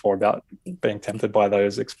saying before about being tempted by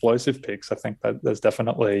those explosive picks, I think that there's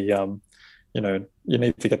definitely, you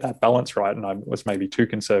need to get that balance right. And I was maybe too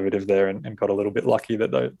conservative there and got a little bit lucky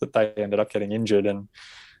that they ended up getting injured and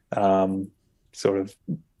sort of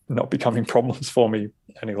not becoming problems for me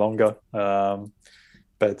any longer.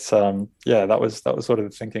 But yeah, that was sort of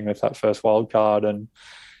the thinking with that first wild card. And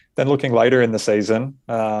then looking later in the season,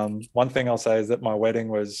 one thing I'll say is that my wedding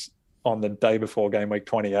was on the day before game week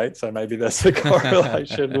 28, so maybe there's a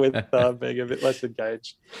correlation with being a bit less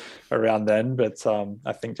engaged around then. But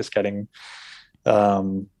I think just getting a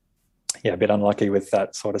bit unlucky with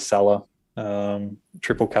that sort of Salah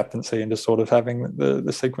triple captaincy and just sort of having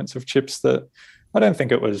the sequence of chips that I don't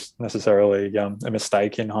think it was necessarily a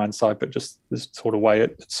mistake in hindsight, but just this sort of way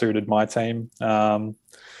it suited my team.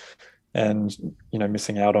 And,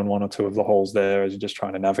 missing out on one or two of the holes there as you're just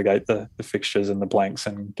trying to navigate the fixtures and the blanks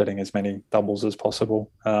and getting as many doubles as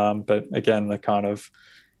possible. But again, the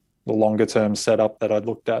longer term setup that I'd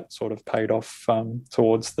looked at sort of paid off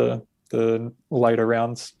towards the later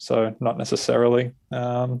rounds. So not necessarily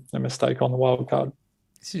a mistake on the wild card.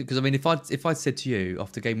 Because I mean, if I'd said to you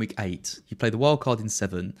after game week 8, you play the wild card in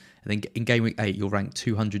 7, and then in game week 8 you're ranked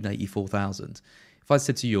 284,000. If I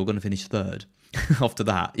said to you you're going to finish 3rd after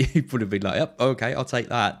that, you would have been like, "Yep, okay, I'll take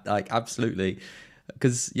that." Like, absolutely.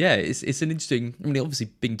 Because it's an interesting. I mean, obviously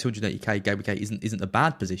being 280k game week 8 isn't a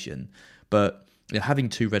bad position, but having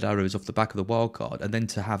 2 red arrows off the back of the wild card and then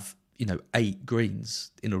to have 8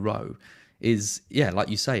 greens in a row is, like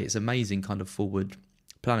you say, it's amazing kind of forward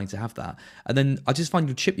planning to have that. And then I just find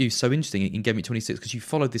your chip use so interesting in game week 26 because you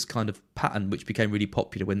followed this kind of pattern which became really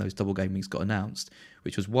popular when those double game weeks got announced,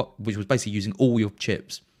 which was basically using all your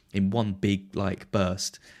chips in one big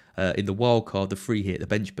burst in the wild card, the free hit, the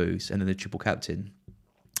bench boost, and then the triple captain.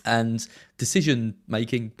 And decision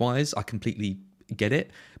making wise, I completely get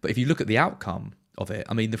it. But if you look at the outcome of it,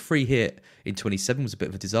 I mean, the free hit in 27 was a bit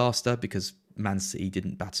of a disaster because Man City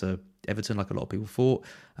didn't batter Everton like a lot of people thought.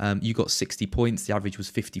 You got 60 points. The average was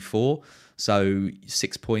 54. So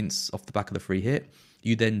 6 points off the back of the free hit.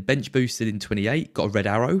 You then bench boosted in 28, got a red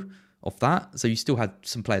arrow off that. So you still had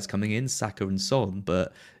some players coming in, Saka and Son,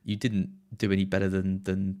 but you didn't do any better than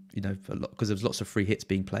because there was lots of free hits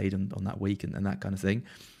being played on that week and that kind of thing.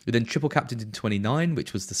 You then triple captained in 29,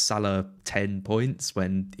 which was the Salah 10 points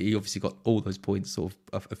when he obviously got all those points sort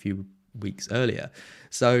of a few weeks earlier.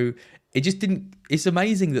 So it just didn't. It's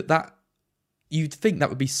amazing that you'd think that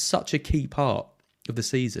would be such a key part of the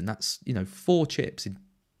season. That's 4 chips in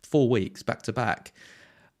 4 weeks back to back.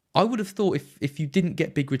 I would have thought if you didn't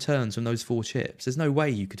get big returns from those 4 chips, there's no way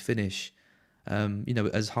you could finish,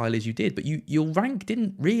 as highly as you did. But your rank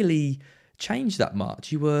didn't really change that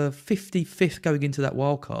much. You were 55th going into that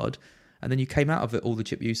wild card, and then you came out of it all the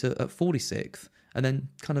chip use at 46th, and then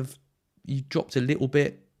kind of you dropped a little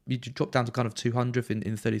bit. You dropped down to kind of 200th in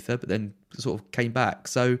 33rd, but then sort of came back.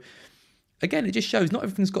 So again, it just shows not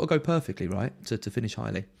everything's got to go perfectly, right, to finish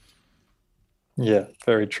highly. Yeah,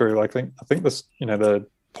 very true. I think this, the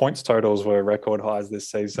points totals were record highs this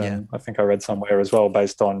season. Yeah. I think I read somewhere as well,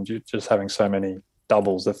 based on just having so many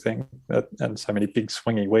doubles, I think, and so many big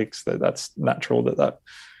swingy weeks that's natural that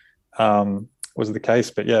was the case.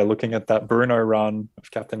 But yeah, looking at that Bruno run of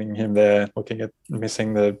captaining him there, looking at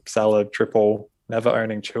missing the Salah triple, never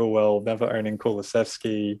owning Chilwell, never owning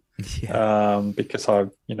Kulusevski, because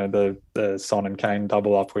the Son and Kane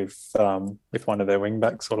double up with one of their wing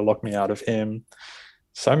backs sort of locked me out of him.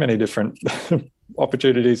 So many different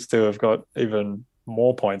opportunities to have got even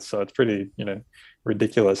more points. So it's pretty,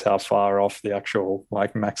 ridiculous how far off the actual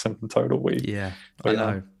maximum total we. I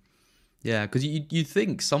know. Yeah, because you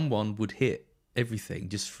think someone would hit everything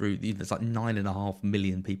just through. There's 9.5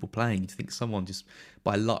 million people playing. You'd think someone just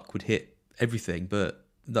by luck would hit everything, but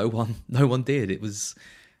no one did. It was,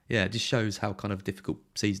 it just shows how kind of difficult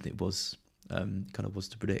season it was, was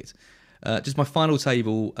to predict. Just my final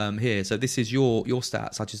table here. So this is your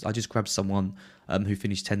stats. I just grabbed someone who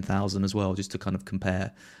finished 10,000 as well, just to kind of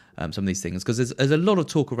compare some of these things, because there's a lot of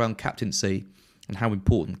talk around captaincy and how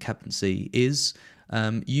important captaincy is.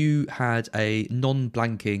 You had a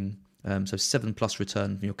non-blanking, so 7+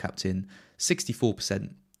 return from your captain, 64%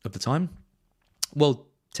 of the time. Well,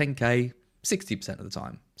 10k, 60% of the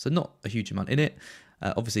time. So not a huge amount in it.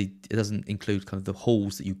 Obviously, it doesn't include kind of the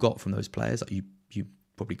hauls that you got from those players. You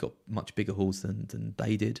probably got much bigger hauls than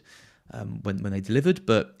they did when they delivered.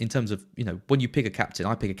 But in terms of, when you pick a captain,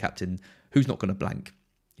 I pick a captain who's not going to blank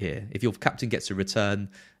here. If your captain gets a return,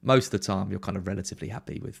 most of the time you're kind of relatively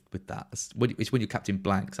happy with that. It's when your captain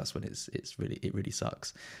blanks, that's when it really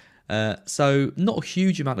sucks. So not a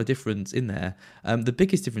huge amount of difference in there. The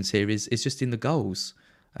biggest difference here is just in the goals.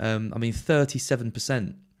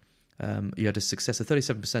 37%. You had a success of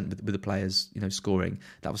 37% with the players, scoring.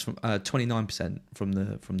 That was from 29% from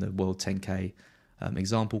the World 10K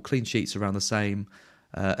example. Clean sheets around the same.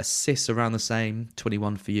 Assists around the same.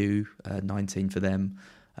 21 for you, 19 for them.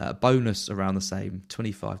 Bonus around the same.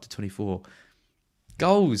 25 to 24.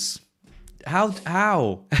 Goals. How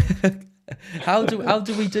how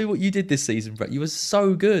do we do what you did this season, Brett? You were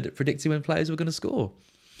so good at predicting when players were going to score.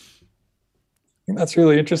 I think that's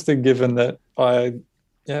really interesting, given that I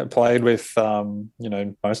played with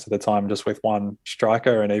most of the time just with one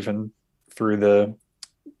striker, and even through the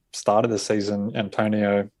start of the season,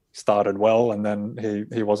 Antonio started well, and then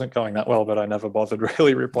he wasn't going that well, but I never bothered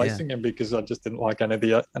really replacing him because I just didn't like any of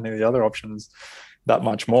the other options that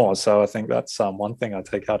much more. So I think that's one thing I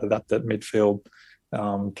take out of that midfield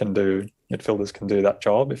midfielders can do that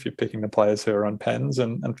job if you're picking the players who are on pens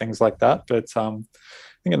and things like that. But I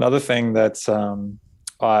think another thing that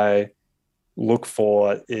I look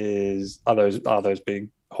for are those big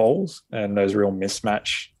holes and those real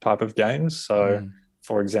mismatch type of games. So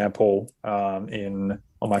for example, on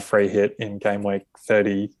my free hit in game week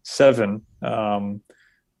 37,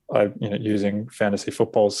 using Fantasy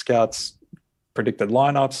Football Scouts predicted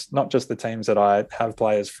lineups, not just the teams that I have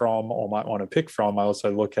players from or might want to pick from. I also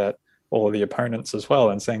look at all of the opponents as well,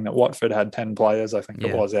 and seeing that Watford had 10 players, I think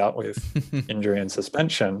it was, out with injury and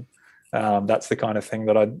suspension. That's the kind of thing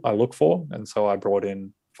that I look for. And so I brought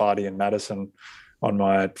in Vardy and Maddison on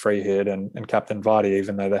my free hit and captain Vardy,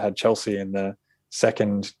 even though they had Chelsea in the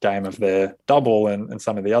second game of their double, and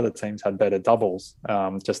some of the other teams had better doubles.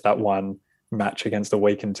 Just that one match against a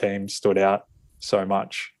weakened team stood out so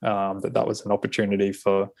much that was an opportunity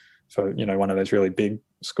for one of those really big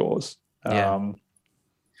scores. I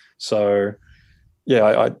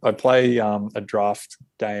play a draft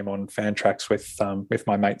game on Fantrax with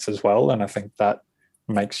my mates as well, and I think that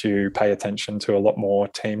makes you pay attention to a lot more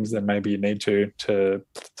teams than maybe you need to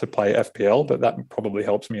play FPL, but that probably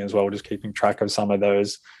helps me as well, just keeping track of some of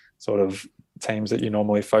those sort of teams that you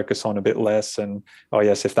normally focus on a bit less. And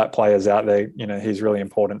if that player's out there, he's really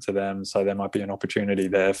important to them, so there might be an opportunity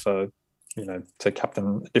there for to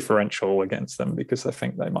captain differential against them because I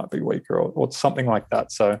think they might be weaker or something like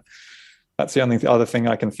that. So that's the only other thing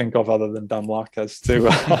I can think of other than dumb luck as to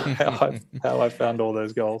how I found all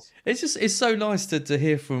those goals. It's so nice to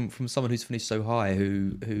hear from someone who's finished so high,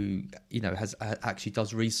 who has actually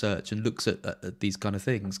does research and looks at these kind of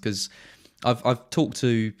things, because I've talked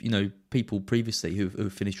to people previously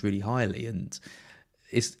who've finished really highly, and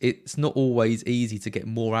it's not always easy to get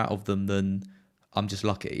more out of them than I'm just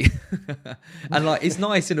lucky. And it's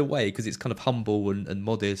nice in a way because it's kind of humble and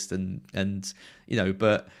modest and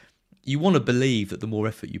but you want to believe that the more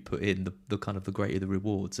effort you put in, the kind of the greater the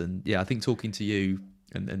rewards. And I think talking to you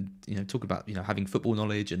and talking about having football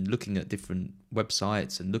knowledge and looking at different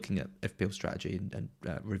websites and looking at FPL strategy and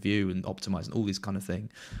review and optimize and all this kind of thing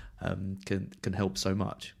can help so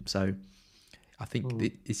much. So I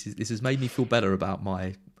think this has made me feel better about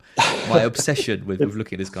my obsession with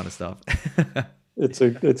looking at this kind of stuff. It's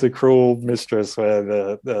a cruel mistress where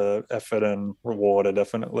the effort and reward are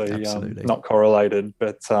definitely not correlated.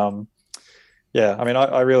 But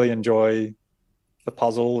I really enjoy the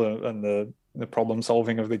puzzle and the problem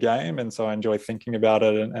solving of the game, and so I enjoy thinking about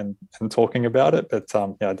it and talking about it. But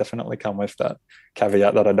I definitely come with that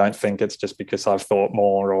caveat that I don't think it's just because I've thought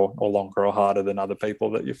more or longer or harder than other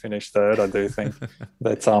people that you finish third. I do think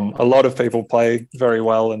that a lot of people play very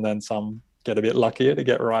well, and then some get a bit luckier to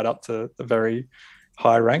get right up to the very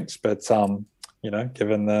high ranks. But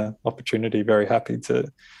given the opportunity, very happy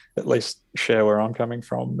to at least share where I'm coming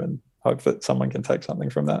from and hope that someone can take something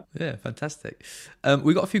from that. Yeah, fantastic.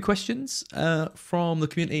 We've got a few questions from the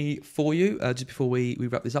community for you just before we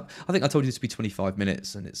wrap this up. I think I told you this would be 25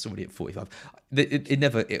 minutes and it's already at 45.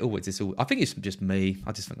 It always is. I think it's just me.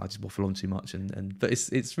 I just think I just waffle on too much, but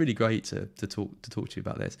it's really great to talk to you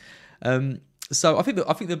about this. So I think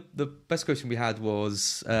the best question we had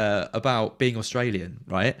was about being Australian,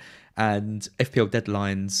 right? And FPL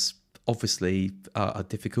deadlines obviously are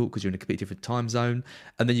difficult because you're in a completely different time zone,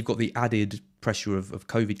 and then you've got the added pressure of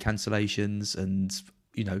COVID cancellations, and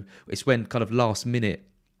it's when kind of last minute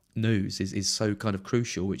news is so kind of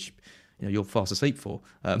crucial, which you're fast asleep for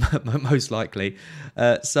most likely.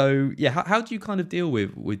 So how do you kind of deal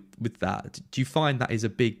with that? Do you find that is a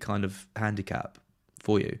big kind of handicap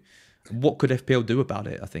for you? What could FPL do about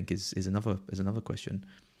it, I think is another question.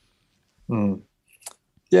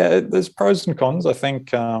 Yeah, there's pros and cons. I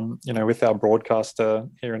think, with our broadcaster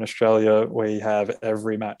here in Australia, we have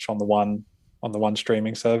every match on the one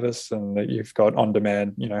streaming service, and that you've got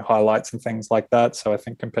on-demand, highlights and things like that. So I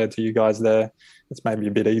think compared to you guys there, it's maybe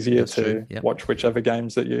a bit easier to watch whichever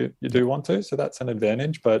games that you do want to. So that's an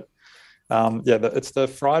advantage. But it's the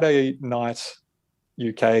Friday night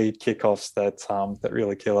UK kickoffs that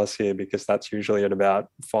really kill us here, because that's usually at about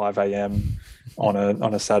 5 a.m. on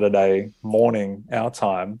a Saturday morning our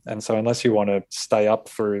time. And so unless you want to stay up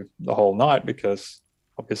through the whole night because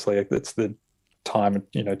obviously it's the time,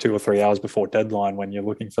 2 or 3 hours before deadline when you're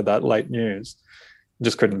looking for that late news.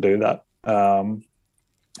 Just couldn't do that.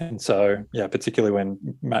 And so, yeah, particularly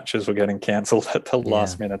when matches were getting cancelled at the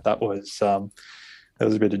last minute, there was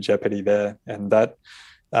a bit of jeopardy there. And that,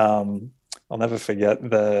 I'll never forget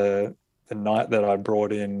the night that I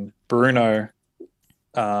brought in Bruno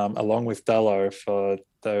along with Dallo for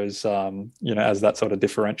those, as that sort of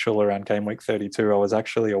differential around game week 32. I was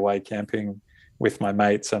actually away camping with my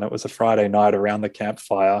mates, and it was a Friday night around the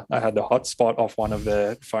campfire. I had the hotspot off one of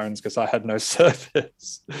their phones because I had no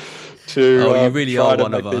service. You really are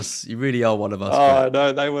one of us. You really are one of us. Oh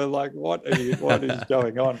no, they were like, what is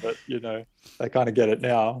going on? But they kind of get it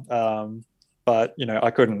now. But I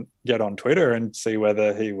couldn't get on Twitter and see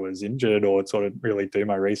whether he was injured or sort of really do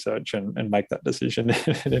my research and make that decision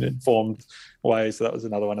in an informed way. So that was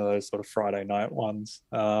another one of those sort of Friday night ones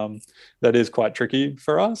that is quite tricky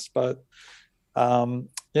for us. But and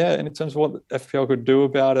in terms of what the FPL could do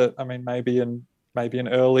about it, I mean, maybe a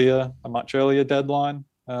much earlier deadline,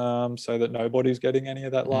 so that nobody's getting any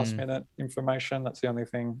of that last minute information. That's the only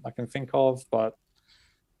thing I can think of. But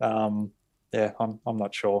I'm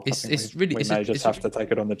not sure. We may just have to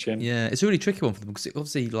take it on the chin. Yeah, it's a really tricky one for them because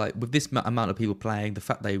obviously, like with this amount of people playing, the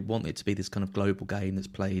fact they want it to be this kind of global game that's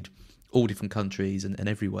played all different countries and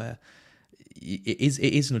everywhere. It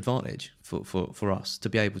is an advantage for us to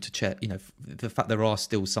be able to check. The fact there are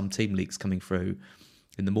still some team leaks coming through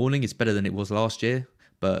in the morning is better than it was last year,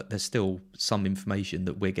 but there's still some information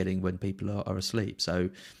that we're getting when people are asleep. So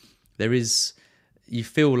you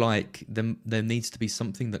feel like there needs to be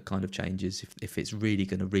something that kind of changes if it's really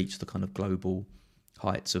going to reach the kind of global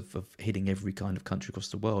heights of hitting every kind of country across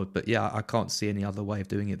the world. But yeah, I can't see any other way of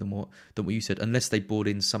doing it than what you said, unless they brought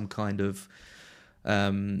in some kind of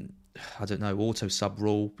I don't know, auto sub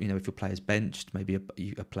rule. If your player's benched, maybe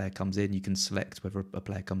a player comes in, you can select whether a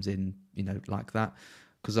player comes in, like that.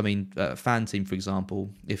 Because I mean, Fan Team, for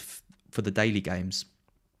example, if for the daily games,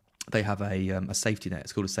 they have a safety net.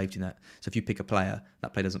 It's called a safety net. So if you pick a player,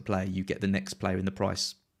 that player doesn't play, you get the next player in the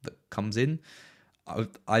price that comes in. I'm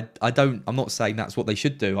not saying that's what they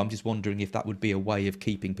should do. I'm just wondering if that would be a way of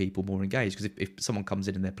keeping people more engaged. Because if someone comes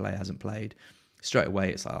in and their player hasn't played, straight away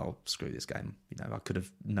it's like, oh, screw this game. I could have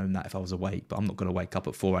known that if I was awake, but I'm not going to wake up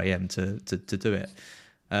at 4 a.m. to do it.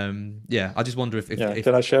 I just wonder if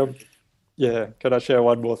Could I share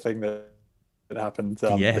one more thing that happened?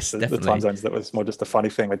 Yes, the time zones that was more just a funny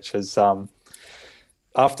thing, which is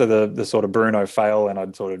after the sort of Bruno fail, and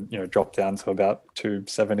I'd sort of dropped down to about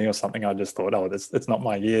 270 or something. I just thought, it's not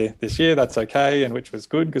my year this year. That's okay, and which was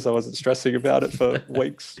good because I wasn't stressing about it for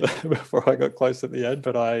weeks before I got close at the end.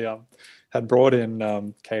 But I had brought in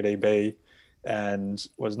KDB and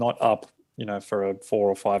was not up, for a 4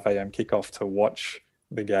 or 5 a.m. kickoff to watch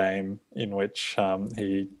the game in which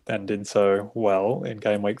he then did so well in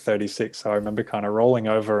game week 36. So I remember kind of rolling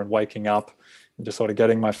over and waking up and just sort of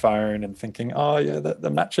getting my phone and thinking,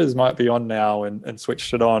 the matches might be on now, and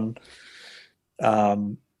switched it on.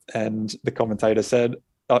 And the commentator said,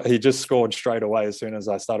 he just scored straight away as soon as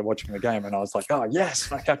I started watching the game. And I was like, oh, yes,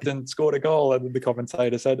 my captain scored a goal. And the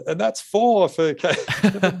commentator said, and that's 4 for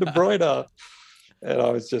Kevin De Bruyne. And I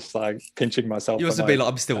was just like pinching myself. You must have been like,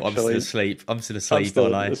 I'm still asleep. I'm still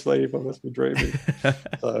asleep, I must be dreaming.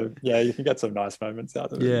 So yeah, you can get some nice moments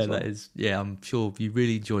out of it. Yeah, that is. Yeah, I'm sure you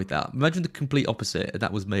really enjoyed that. Imagine the complete opposite. And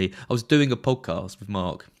that was me. I was doing a podcast with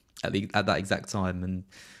Mark at that exact time. And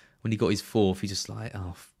when he got his 4th, he's just like,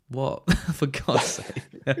 oh, what? For God's sake.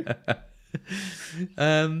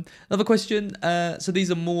 Another question. So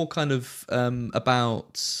these are more kind of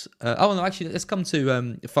about... actually, let's come to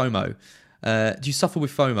FOMO. Do you suffer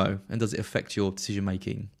with FOMO, and does it affect your decision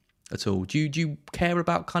making at all? Do you care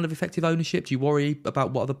about kind of effective ownership? Do you worry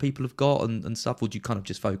about what other people have got and stuff, or do you kind of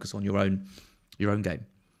just focus on your own game?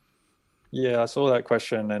 Yeah, I saw that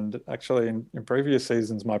question, and actually in previous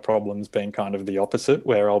seasons, my problem's been kind of the opposite,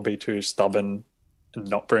 where I'll be too stubborn and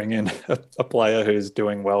not bring in a player who's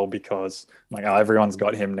doing well because like, everyone's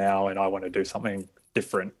got him now, and I want to do something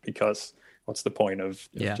different because what's the point of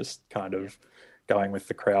just kind of going with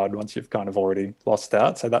the crowd once you've kind of already lost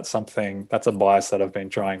out? So that's a bias that I've been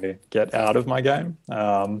trying to get out of my game.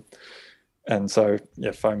 And so,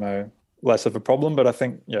 FOMO, less of a problem, but I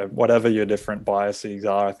think, whatever your different biases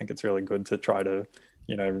are, I think it's really good to try to,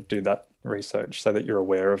 do that research so that you're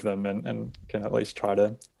aware of them and can at least try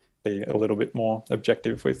to be a little bit more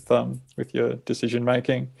objective with your decision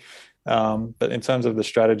making. But in terms of the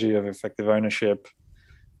strategy of effective ownership,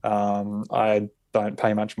 I don't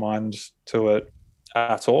pay much mind to it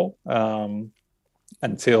at all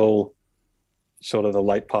until sort of the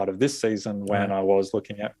late part of this season when I was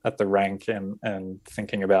looking at the rank and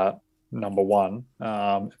thinking about number one,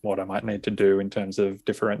 what I might need to do in terms of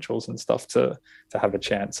differentials and stuff to have a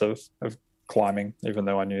chance of climbing, even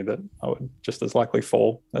though I knew that I would just as likely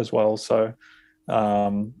fall as well. So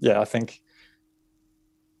I think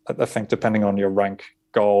depending on your rank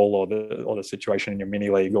goal or the situation in your mini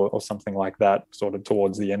league or something like that, sort of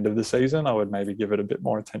towards the end of the season, I would maybe give it a bit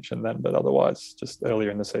more attention then. But otherwise, just earlier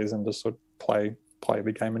in the season, just sort of play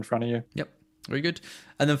the game in front of you. Yep. Very good.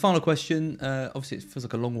 And then final question, obviously it feels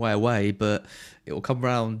like a long way away, but it will come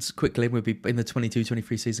around quickly and we'll be in the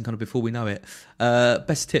 22-23 season kind of before we know it.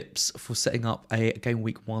 Best tips for setting up a game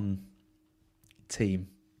week 1 team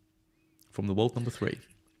from the world number 3.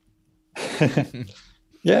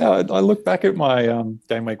 Yeah, I look back at my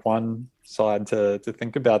game week 1 side to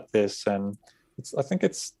think about this, and I think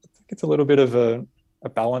it's a little bit of a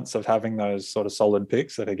balance of having those sort of solid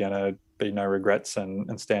picks that are going to be no regrets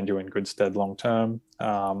and stand you in good stead long term.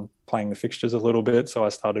 Playing the fixtures a little bit, so I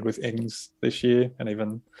started with Ings this year, and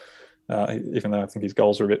even though I think his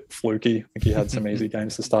goals were a bit fluky, I think he had some easy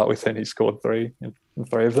games to start with, and he scored 3 in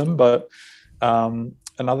 3 of them. But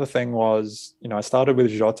another thing was, I started with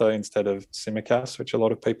Jota instead of Tsimikas, which a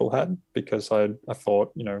lot of people had, because I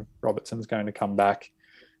thought, Robertson's going to come back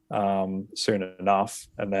soon enough,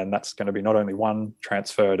 and then that's going to be not only one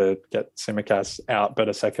transfer to get Tsimikas out, but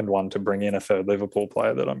a second one to bring in a third Liverpool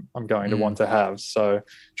player that I'm going to want to have. So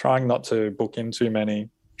trying not to book in too many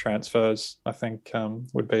transfers, I think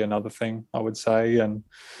would be another thing I would say, and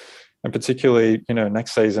particularly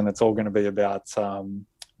next season it's all going to be about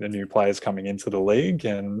the new players coming into the league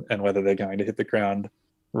and whether they're going to hit the ground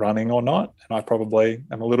running or not. And I probably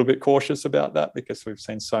am a little bit cautious about that because we've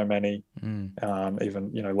seen so many,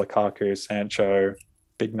 even, Lukaku, Sancho,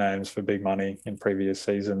 big names for big money in previous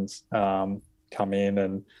seasons come in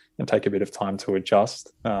and take a bit of time to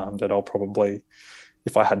adjust. That I'll probably,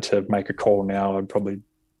 if I had to make a call now, I'd probably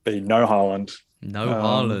be no Haaland. No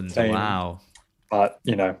Haaland, wow. But,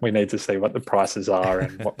 we need to see what the prices are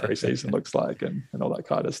and what preseason looks like and all that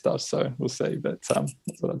kind of stuff. So we'll see. But that's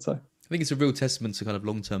what I'd say. I think it's a real testament to kind of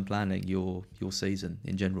long-term planning your season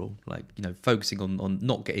in general. Like, focusing on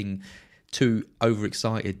not getting too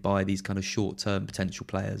overexcited by these kind of short-term potential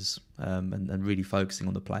players and really focusing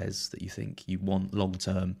on the players that you think you want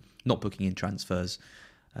long-term, not booking in transfers.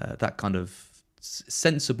 That kind of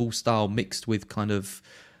sensible style mixed with kind of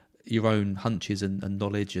your own hunches and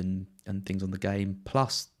knowledge and things on the game,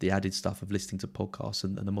 plus the added stuff of listening to podcasts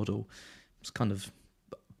and the model. It's kind of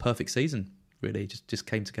perfect season, really. Just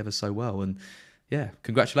came together so well. And yeah,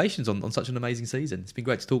 congratulations on such an amazing season. It's been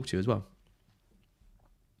great to talk to you as well.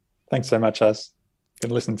 Thanks so much, Az.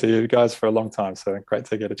 Been listening to you guys for a long time, so great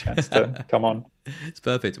to get a chance to come on. It's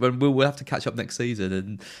perfect. We'll have to catch up next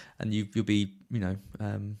season, and you'll be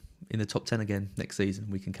in the top 10 again next season.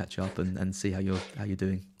 We can catch up and see how you're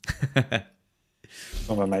doing.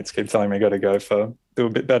 All my mates keep telling me got to do a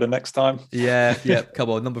bit better next time. Yeah. Come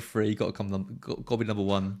on, number 3, got to be number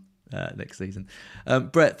 1 next season.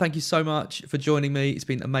 Brett, thank you so much for joining me. It's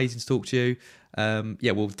been amazing to talk to you.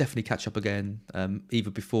 We'll definitely catch up again, either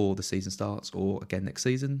before the season starts or again next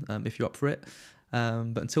season, if you're up for it.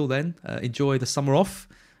 But until then, enjoy the summer off.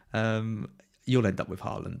 You'll end up with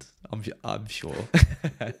Haaland, I'm sure.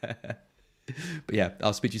 But yeah,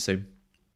 I'll speak to you soon.